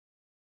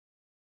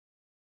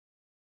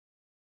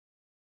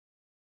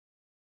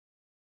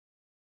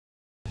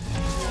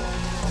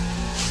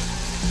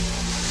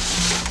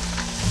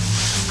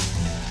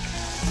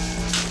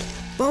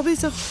Bob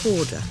is a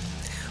hoarder.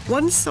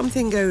 Once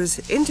something goes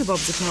into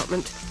Bob's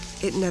apartment,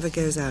 it never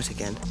goes out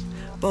again.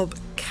 Bob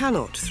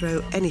cannot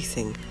throw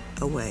anything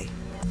away.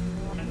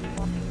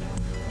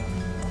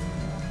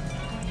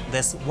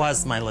 This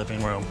was my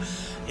living room.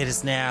 It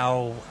is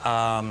now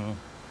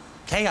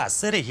chaos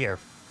city here.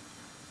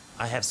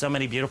 I have so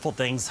many beautiful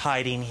things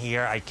hiding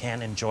here. I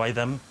can't enjoy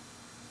them.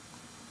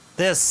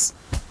 This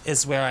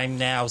is where I'm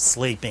now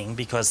sleeping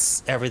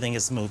because everything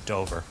is moved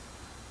over.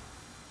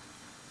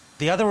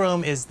 The other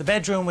room is the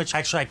bedroom, which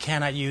actually I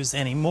cannot use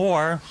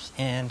anymore,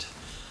 and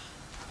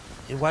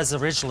it was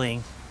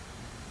originally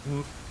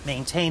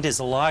maintained as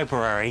a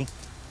library.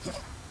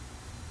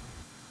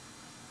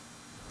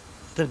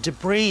 The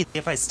debris,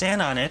 if I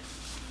stand on it,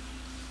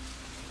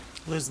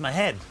 lose my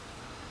head.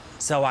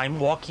 So I'm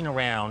walking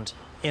around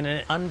in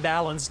an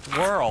unbalanced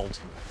world.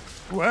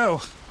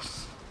 Whoa,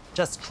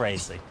 just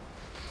crazy.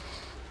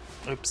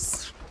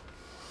 Oops.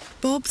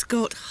 Bob's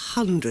got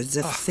hundreds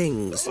of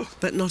things,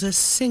 but not a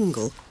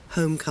single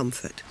home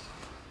comfort.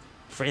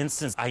 For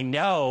instance, I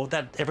know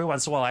that every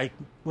once in a while I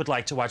would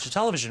like to watch a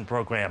television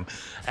program,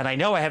 and I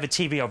know I have a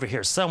TV over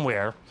here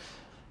somewhere,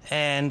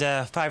 and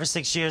 5 or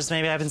 6 years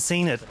maybe I haven't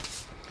seen it.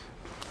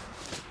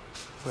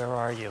 Where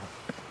are you?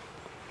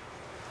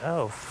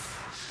 Oh,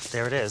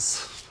 there it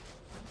is.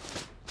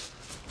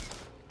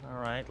 All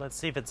right, let's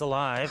see if it's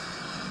alive.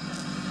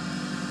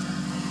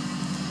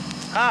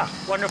 Ah,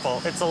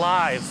 wonderful, it's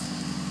alive.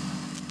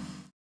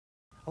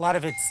 A lot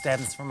of it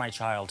stems from my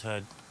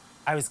childhood.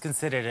 I was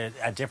considered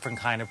a different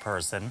kind of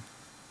person,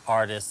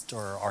 artist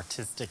or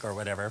artistic or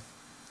whatever.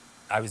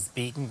 I was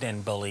beaten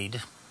and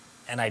bullied,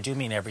 and I do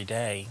mean every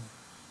day.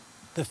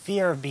 The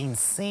fear of being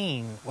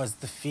seen was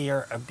the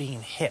fear of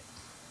being hit.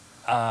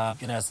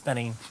 You know,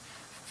 spending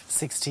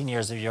 16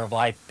 years of your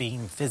life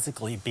being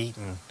physically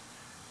beaten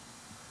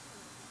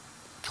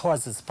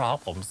causes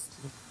problems.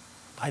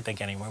 I think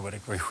anyone would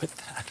agree with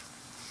that.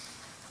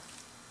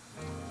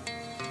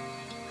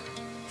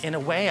 In a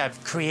way,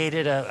 I've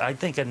created, I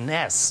think, a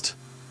nest.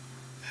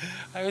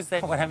 I always say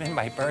when I'm in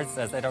my bird's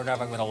nest, I don't know if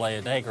I'm going to lay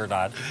an egg or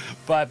not.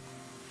 But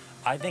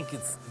I think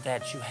it's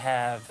that you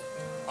have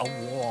a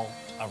wall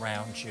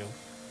around you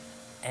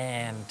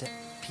and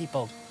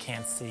people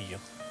can't see you.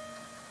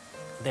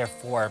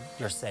 Therefore,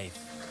 you're safe.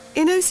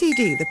 In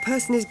OCD, the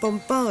person is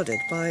bombarded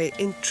by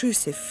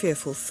intrusive,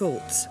 fearful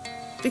thoughts.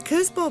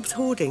 Because Bob's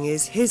hoarding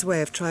is his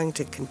way of trying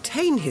to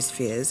contain his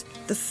fears,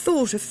 the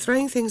thought of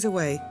throwing things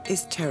away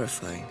is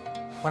terrifying.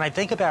 When I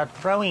think about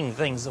throwing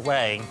things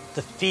away,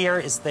 the fear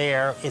is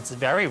there, it's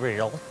very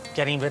real.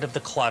 Getting rid of the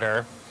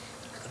clutter,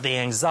 the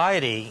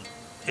anxiety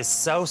is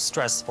so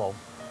stressful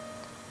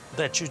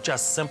that you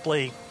just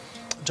simply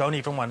don't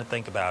even want to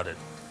think about it.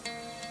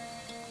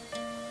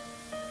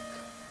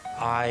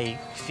 I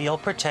feel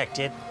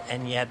protected,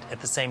 and yet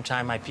at the same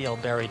time I feel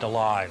buried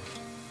alive.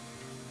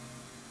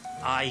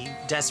 I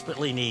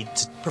desperately need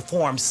to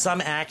perform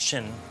some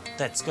action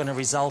that's going to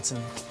result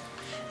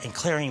in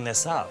clearing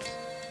this up.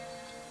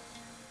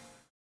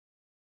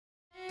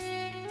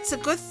 It's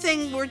a good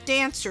thing we're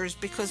dancers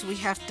because we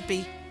have to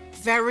be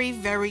very,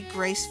 very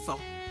graceful.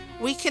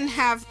 We can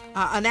have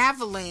an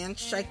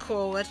avalanche, I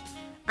call it.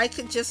 I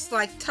could just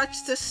like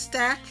touch this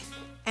stack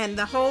and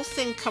the whole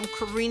thing come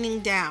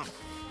careening down.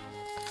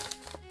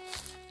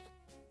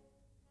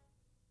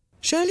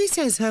 Shirley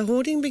says her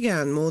hoarding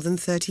began more than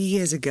 30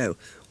 years ago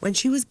when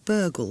she was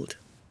burgled.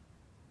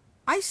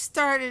 I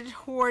started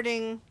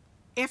hoarding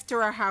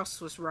after our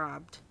house was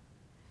robbed.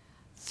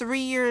 3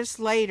 years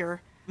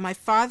later, my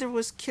father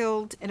was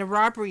killed in a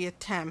robbery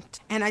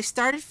attempt, and I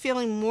started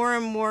feeling more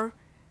and more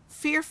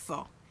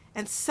fearful.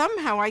 And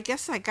somehow I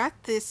guess I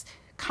got this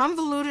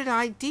convoluted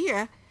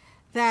idea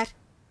that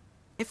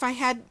if I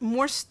had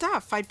more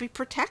stuff, I'd be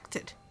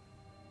protected.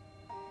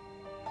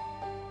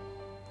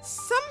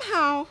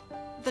 Somehow,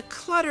 the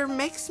clutter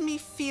makes me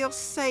feel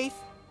safe.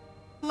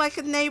 Like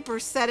a neighbor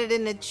said it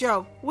in a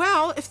joke.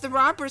 Well, if the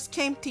robbers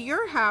came to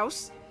your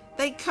house,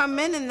 they'd come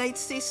in and they'd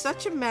see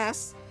such a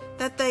mess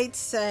that they'd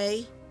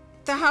say,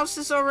 the house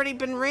has already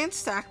been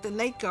ransacked, and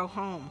they'd go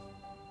home.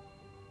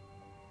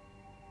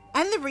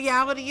 And the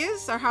reality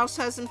is, our house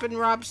hasn't been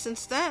robbed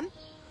since then.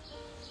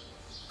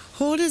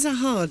 Hoarders are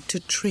hard to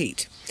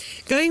treat.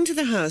 Going to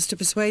the house to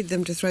persuade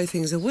them to throw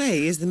things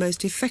away is the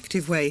most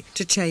effective way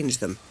to change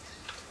them.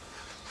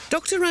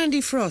 Dr.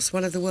 Randy Frost,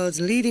 one of the world's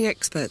leading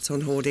experts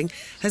on hoarding,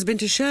 has been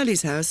to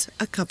Shirley's house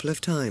a couple of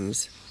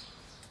times.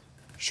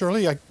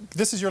 Shirley,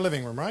 this is your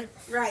living room, right?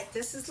 Right,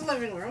 this is the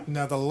living room.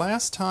 Now, the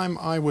last time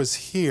I was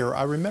here,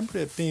 I remembered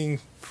it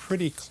being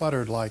pretty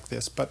cluttered like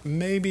this, but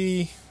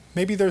maybe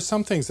there's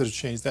some things that have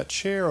changed. That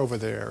chair over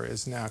there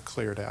is now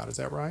cleared out, is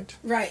that right?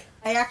 Right.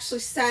 I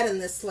actually sat in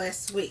this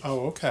last week.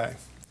 Oh, okay.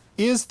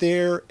 Is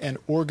there an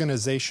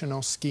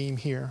organizational scheme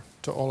here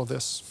to all of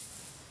this?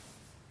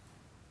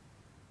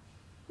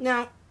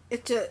 No,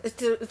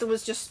 it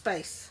was just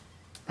space,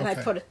 and Okay.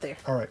 I put it there.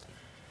 All right.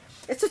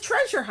 It's a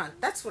treasure hunt.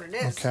 That's what it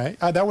is. Okay.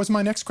 That was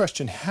my next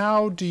question.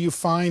 How do you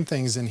find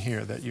things in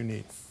here that you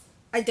need?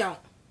 I don't.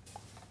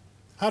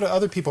 How do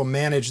other people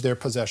manage their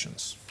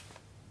possessions?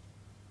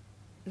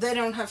 They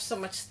don't have so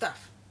much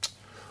stuff.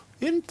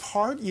 In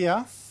part,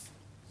 yeah.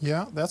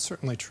 Yeah, that's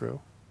certainly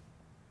true.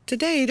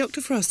 Today,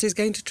 Dr. Frost is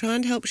going to try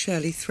and help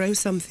Shirley throw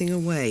something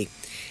away.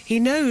 He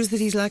knows that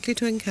he's likely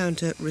to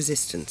encounter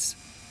resistance.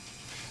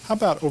 How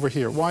about over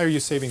here? Why are you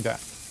saving that?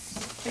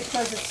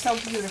 Because it's so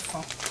beautiful.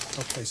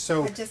 Okay,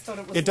 so I just thought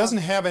it was doesn't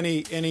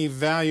lovely. have any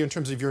value in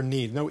terms of your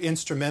need. No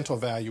instrumental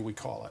value, we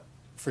call it,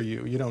 for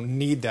you. You don't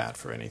need that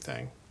for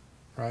anything,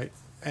 right?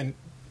 And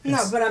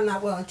No, but I'm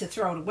not willing to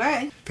throw it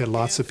away. we had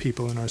lots of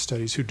people in our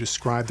studies who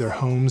describe their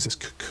homes as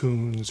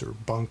cocoons or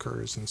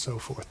bunkers and so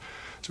forth.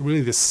 So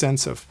really this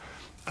sense of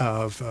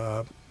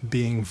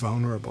being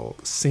vulnerable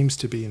seems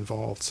to be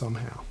involved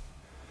somehow.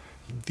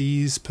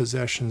 These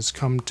possessions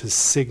come to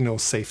signal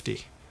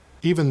safety.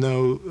 Even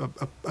though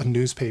a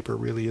newspaper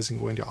really isn't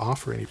going to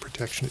offer any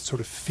protection, it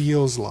sort of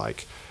feels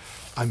like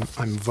I'm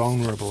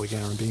vulnerable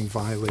again, or I'm being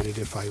violated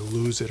if I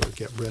lose it or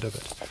get rid of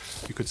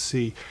it. You could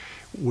see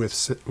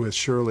with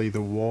Shirley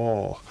the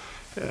wall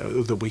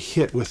that we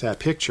hit with that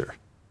picture.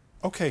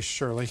 Okay,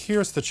 Shirley,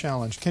 here's the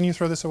challenge. Can you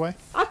throw this away?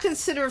 I'll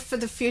consider it for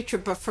the future,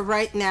 but for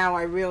right now,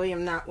 I really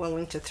am not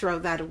willing to throw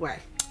that away.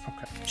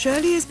 Okay.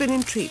 Shirley has been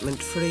in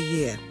treatment for a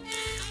year.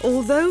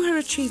 Although her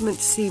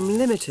achievements seem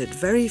limited,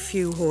 very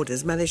few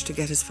hoarders manage to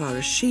get as far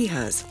as she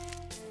has.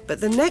 But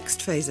the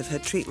next phase of her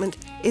treatment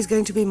is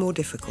going to be more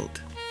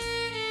difficult.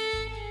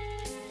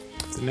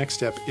 The next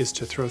step is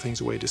to throw things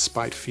away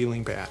despite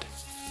feeling bad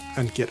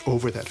and get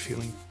over that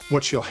feeling.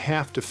 What she'll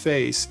have to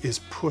face is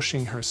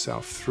pushing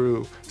herself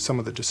through some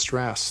of the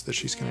distress that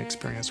she's going to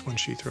experience when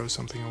she throws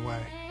something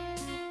away.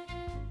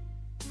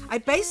 I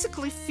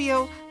basically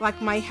feel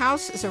like my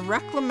house is a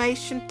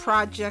reclamation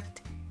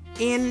project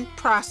in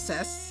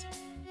process,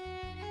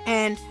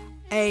 and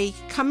a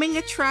coming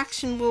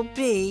attraction will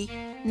be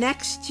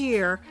next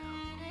year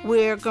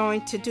we're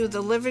going to do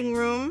the living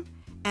room,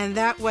 and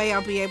that way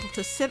I'll be able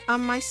to sit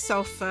on my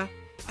sofa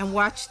and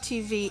watch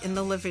TV in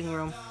the living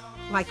room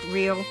like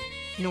real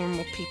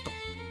normal people,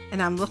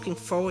 and I'm looking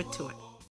forward to it.